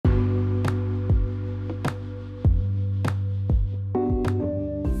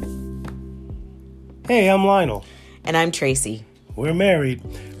Hey, I'm Lionel. And I'm Tracy. We're married.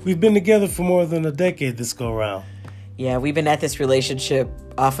 We've been together for more than a decade this go-round. Yeah, we've been at this relationship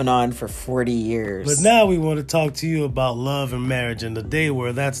off and on for 40 years. But now we want to talk to you about love and marriage in a day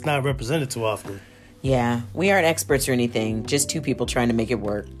where that's not represented too often. Yeah, we aren't experts or anything, just two people trying to make it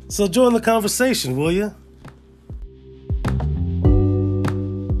work. So join the conversation, will you?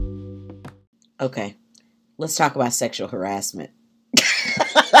 Okay, let's talk about sexual harassment.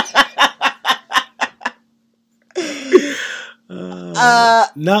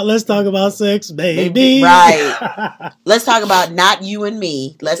 Not let's talk about sex, baby. Right. Let's talk about not you and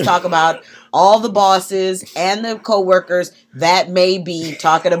me. Let's talk about all the bosses and the coworkers that may be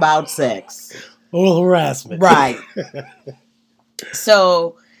talking about sex. Or harassment. Right.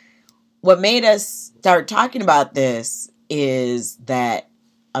 So what made us start talking about this is that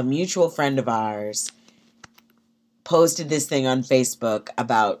a mutual friend of ours posted this thing on Facebook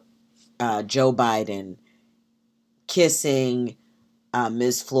about Joe Biden kissing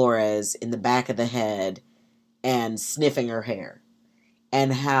Ms. Flores in the back of the head and sniffing her hair,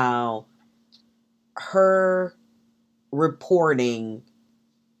 and how her reporting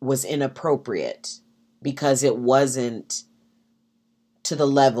was inappropriate because it wasn't to the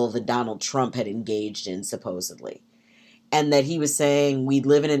level that Donald Trump had engaged in, supposedly. And that he was saying we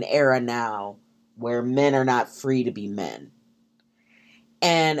live in an era now where men are not free to be men.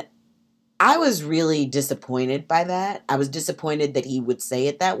 And I was really disappointed by that. I was disappointed that he would say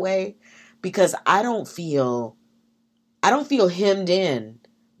it that way because I don't feel hemmed in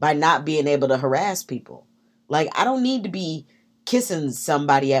by not being able to harass people. Like, I don't need to be kissing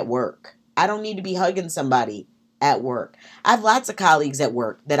somebody at work. I don't need to be hugging somebody at work. I have lots of colleagues at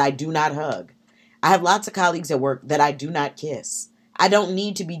work that I do not hug. I have lots of colleagues at work that I do not kiss. I don't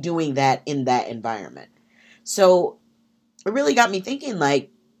need to be doing that in that environment. So it really got me thinking, like,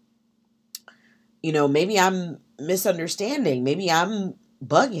 you know, maybe I'm misunderstanding. Maybe I'm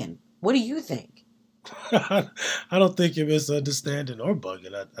bugging. What do you think? I don't think you're misunderstanding or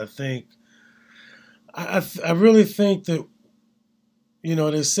bugging. I really think that, you know,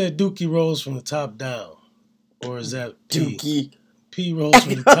 they said Dookie rolls from the top down. Or is that P? Dookie. P rolls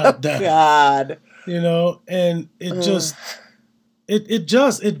from the top down. God. You know, and it just, it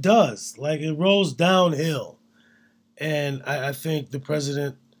does. Like, it rolls downhill. And I think the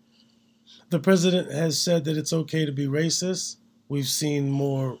president has said that it's okay to be racist. We've seen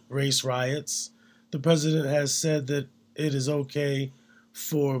more race riots. The president has said that it is okay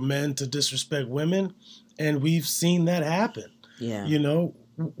for men to disrespect women, and we've seen that happen. Yeah. You know,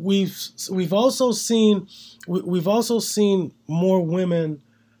 we've also seen more women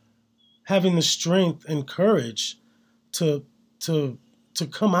having the strength and courage to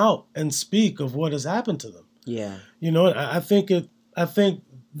come out and speak of what has happened to them. Yeah. You know, I think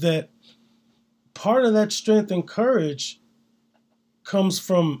that part of that strength and courage comes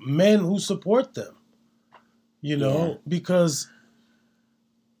from men who support them. You know, because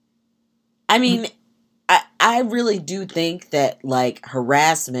I mean, I really do think that, like,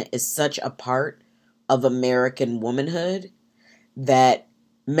 harassment is such a part of American womanhood that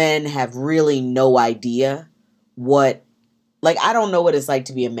men have really no idea what, like, I don't know what it's like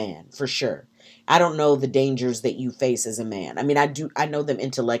to be a man, for sure. I don't know the dangers that you face as a man. I mean, I know them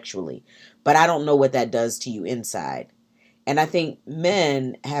intellectually, but I don't know what that does to you inside. And I think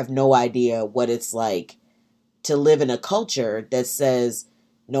men have no idea what it's like to live in a culture that says,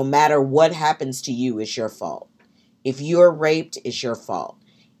 no matter what happens to you, it's your fault. If you're raped, it's your fault.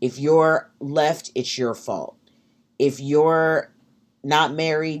 If you're left, it's your fault. If you're not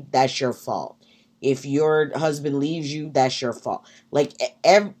married, that's your fault. If your husband leaves you, that's your fault. Like,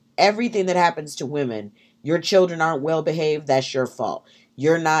 everything that happens to women, your children aren't well behaved, that's your fault.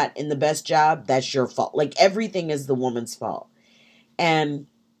 You're not in the best job, that's your fault. Like, everything is the woman's fault. And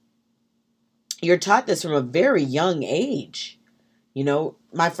you're taught this from a very young age. You know,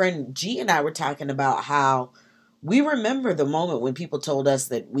 my friend G and I were talking about how we remember the moment when people told us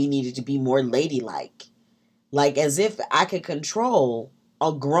that we needed to be more ladylike. Like, as if I could control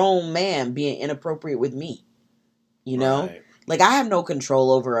a grown man being inappropriate with me. You know? Right. Like, I have no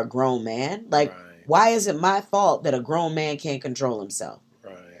control over a grown man. Like, why is it my fault that a grown man can't control himself?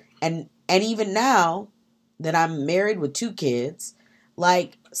 Right. And even now that I'm married with 2 kids,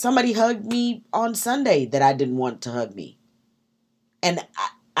 like, somebody hugged me on Sunday that I didn't want to hug me. And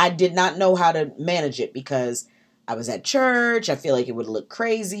I did not know how to manage it because I was at church. I feel like it would look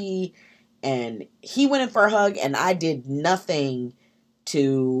crazy. And he went in for a hug, and I did nothing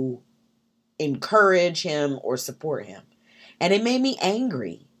to encourage him or support him. And it made me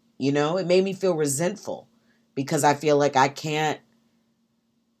angry, you know? It made me feel resentful because I feel like I can't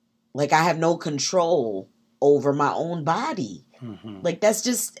like I have no control over my own body. Mm-hmm. Like that's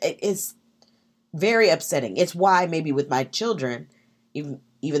just, it's very upsetting. It's why maybe with my children,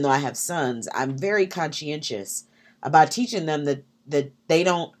 even though I have sons, I'm very conscientious about teaching them that they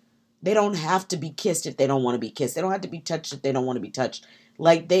don't have to be kissed if they don't want to be kissed. They don't have to be touched if they don't want to be touched.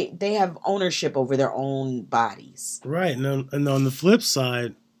 Like they have ownership over their own bodies. Right. And on the flip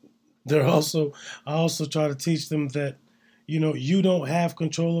side, I also try to teach them that, you don't have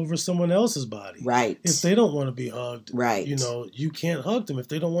control over someone else's body. Right. If they don't want to be hugged, right. You can't hug them. If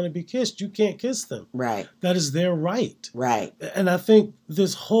they don't want to be kissed, you can't kiss them. Right. That is their right. Right. And I think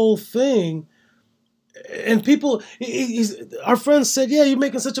this whole thing, and people, our friends said, yeah, you're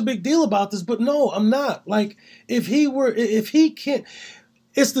making such a big deal about this, but no, I'm not. Like, if he can't,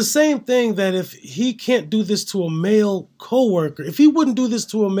 it's the same thing that if he can't do this to a male coworker, if he wouldn't do this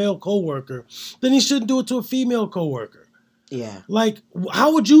to a male coworker, then he shouldn't do it to a female coworker. Yeah. Like,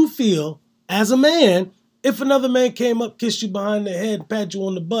 how would you feel as a man if another man came up, kissed you behind the head, pat you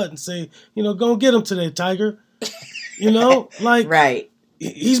on the butt and say, go and get him today, Tiger? Like, right.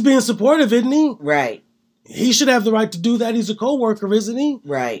 He's being supportive, isn't he? Right. He should have the right to do that. He's a coworker, isn't he?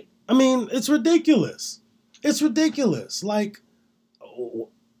 Right. I mean, it's ridiculous. It's ridiculous. Like,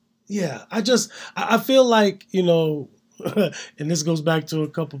 yeah, I feel like, and this goes back to a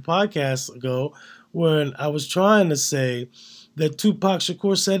couple podcasts ago when I was trying to say that Tupac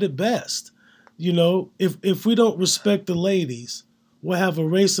Shakur said it best. If we don't respect the ladies, we'll have a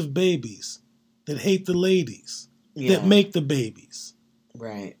race of babies that hate the ladies, that make the babies.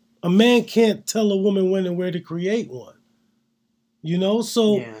 Right. A man can't tell a woman when and where to create one.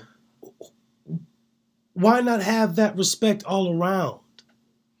 So why not have that respect all around?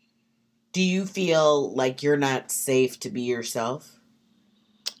 Do you feel like you're not safe to be yourself?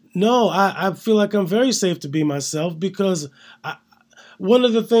 No, I feel like I'm very safe to be myself because one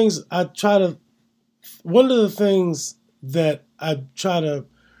of the things that I try to,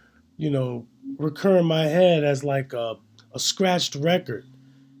 recur in my head as like a scratched record.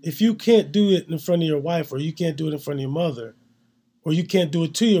 If you can't do it in front of your wife, or you can't do it in front of your mother, or you can't do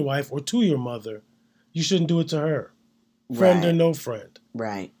it to your wife or to your mother, you shouldn't do it to her. Friend or no friend.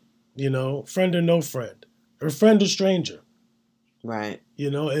 Right. Friend or no friend. Or friend or stranger. Right.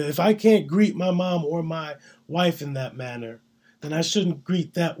 If I can't greet my mom or my wife in that manner, then I shouldn't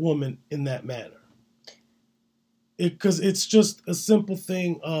greet that woman in that manner. Because it's just a simple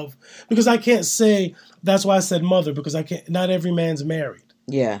thing because I can't say, that's why I said mother, because not every man's married.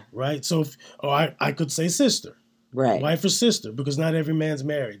 Yeah. Right? So, I could say sister. Right. Wife or sister, because not every man's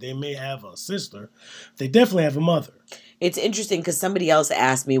married. They may have a sister. They definitely have a mother. It's interesting because somebody else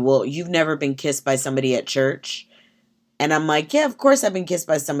asked me, well, you've never been kissed by somebody at church? And I'm like, yeah, of course I've been kissed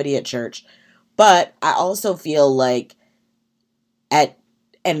by somebody at church. But I also feel like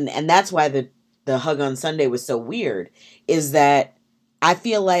and that's why the hug on Sunday was so weird, is that I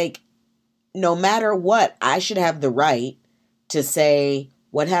feel like no matter what, I should have the right to say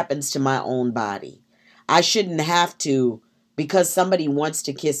what happens to my own body. I shouldn't have to, because somebody wants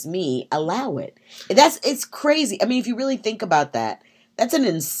to kiss me, allow it. It's crazy. I mean, if you really think about that, that's an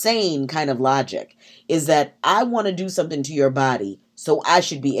insane kind of logic, is that I want to do something to your body, so I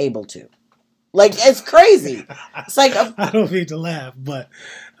should be able to. Like, it's crazy. It's like I don't mean to laugh, but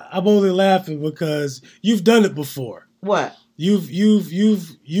I'm only laughing because you've done it before. What?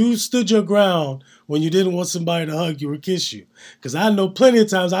 You've stood your ground when you didn't want somebody to hug you or kiss you. Because I know plenty of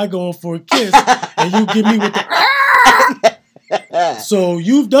times I go in for a kiss and you give me with the So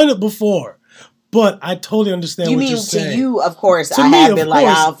you've done it before. But I totally understand what you're saying. You mean to you, of course, to I me, have been like,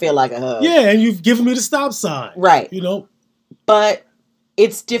 I don't feel like a hug. Yeah, and you've given me the stop sign. Right. But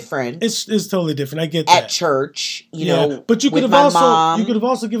it's different. It's totally different. I get that. At church, you know, but you could with have mom. You could have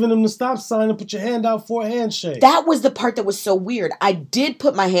also given him the stop sign and put your hand out for a handshake. That was the part that was so weird. I did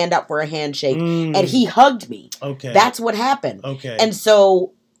put my hand out for a handshake, and he hugged me. Okay. That's what happened. Okay. And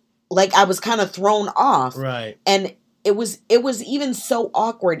so, like, I was kind of thrown off. Right. And it was even so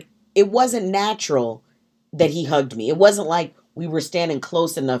awkward. It wasn't natural that he hugged me. It wasn't like we were standing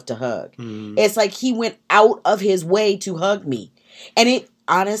close enough to hug. It's like he went out of his way to hug me. And it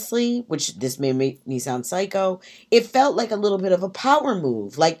honestly, which this may make me sound psycho, it felt like a little bit of a power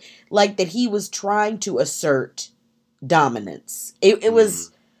move. Like that he was trying to assert dominance. It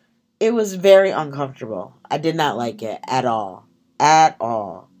was very uncomfortable. I did not like it at all. At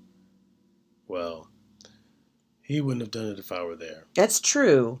all. Well, he wouldn't have done it if I were there. That's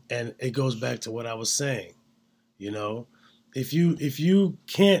true. And it goes back to what I was saying. You know, if you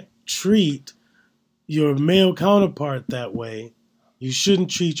can't treat your male counterpart that way, You shouldn't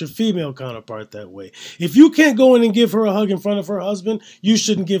treat your female counterpart that way. If you can't go in and give her a hug in front of her husband, you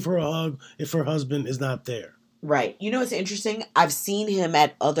shouldn't give her a hug if her husband is not there. Right. You know what's interesting? I've seen him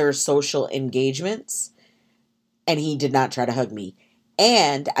at other social engagements, and he did not try to hug me.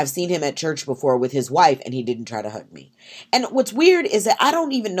 And I've seen him at church before with his wife, and he didn't try to hug me. And what's weird is that I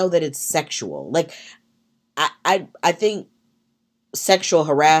don't even know that it's sexual. Like, I think sexual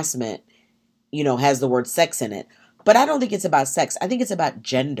harassment, has the word sex in it. But I don't think it's about sex. I think it's about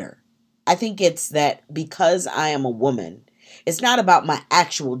gender. I think it's that because I am a woman, it's not about my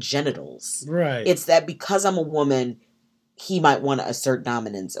actual genitals. Right. It's that because I'm a woman, he might want to assert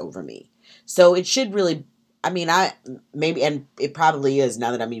dominance over me. So it should really, and it probably is now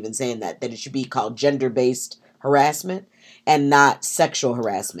that I'm even saying that it should be called gender-based harassment and not sexual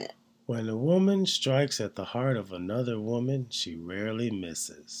harassment. When a woman strikes at the heart of another woman, she rarely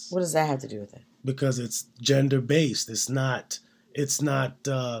misses. What does that have to do with it? Because it's gender-based. It's not,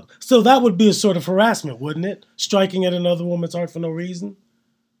 so that would be a sort of harassment, wouldn't it? Striking at another woman's heart for no reason?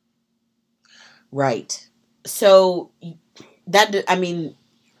 Right. So, I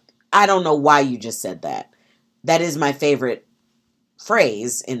don't know why you just said that. That is my favorite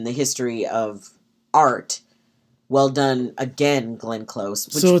phrase in the history of art. Well done again, Glenn Close.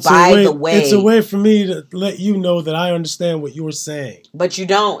 Which, so it's a way for me to let you know that I understand what you were saying. But you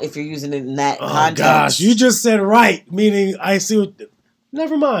don't if you're using it in that context. Oh, gosh. You just said right, meaning I see what...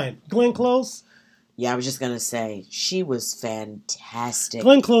 Never mind. Glenn Close? Yeah, I was just going to say, she was fantastic.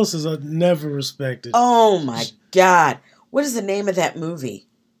 Glenn Close is never respected. Oh, my God. What is the name of that movie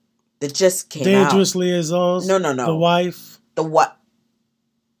that just came out? Dangerous Liaisons? No. The Wife? The what?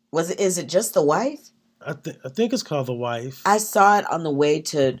 Is it just The Wife? I think it's called The Wife. I saw it on the way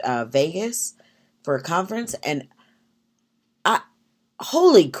to Vegas for a conference, and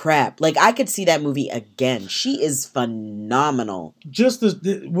holy crap! Like, I could see that movie again. She is phenomenal. Just to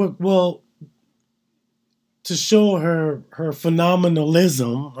show her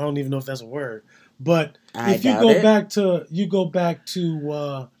phenomenalism. I don't even know if that's a word, but if you go back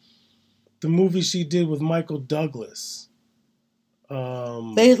to the movie she did with Michael Douglas.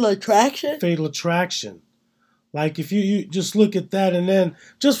 Fatal Attraction? Fatal Attraction. Like, if you just look at that, and then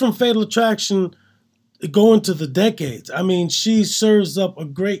just from Fatal Attraction going to the decades, she serves up a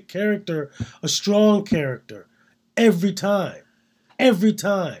great character, a strong character, every time. Every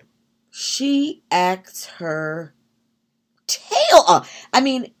time. She acts her tail off.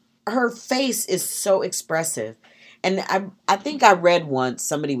 Her face is so expressive. And I think I read once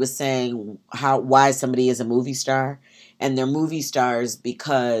somebody was saying why somebody is a movie star. And they're movie stars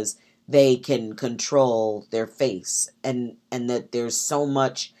because they can control their face. And that there's so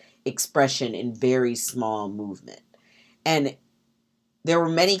much expression in very small movement. And there were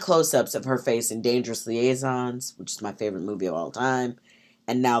many close-ups of her face in Dangerous Liaisons, which is my favorite movie of all time.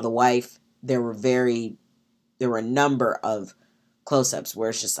 And now The Wife. There were a number of close-ups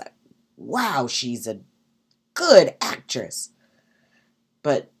where it's just like, wow, she's a good actress.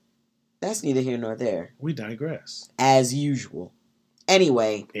 But that's neither here nor there. We digress. As usual.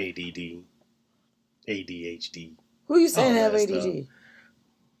 Anyway. ADD. ADHD. Who you saying have ADD? The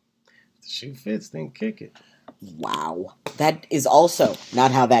shoe fits, then kick it. Wow. That is also not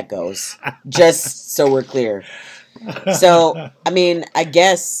how that goes. Just so we're clear. So, I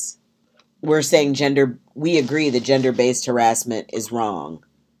guess we're saying we agree that gender-based harassment is wrong.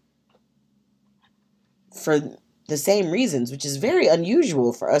 For the same reasons, which is very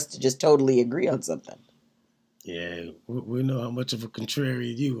unusual for us to just totally agree on something. Yeah, we know how much of a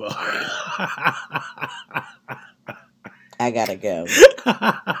contrarian you are. I gotta go.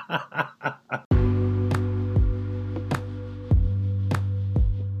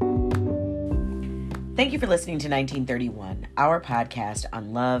 Thank you for listening to 1931, our podcast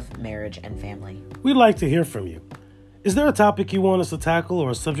on love, marriage, and family. We'd like to hear from you. Is there a topic you want us to tackle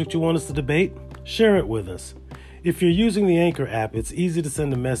or a subject you want us to debate? Share it with us. If you're using the Anchor app, it's easy to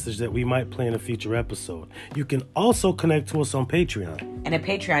send a message that we might play in a future episode. You can also connect to us on Patreon. And at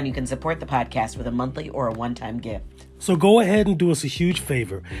Patreon, you can support the podcast with a monthly or a one-time gift. So go ahead and do us a huge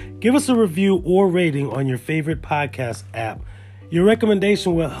favor. Give us a review or rating on your favorite podcast app. Your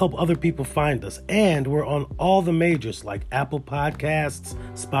recommendation will help other people find us. And we're on all the majors like Apple Podcasts,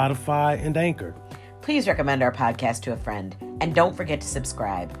 Spotify, and Anchor. Please recommend our podcast to a friend. And don't forget to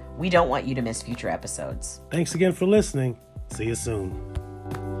subscribe. We don't want you to miss future episodes. Thanks again for listening. See you soon.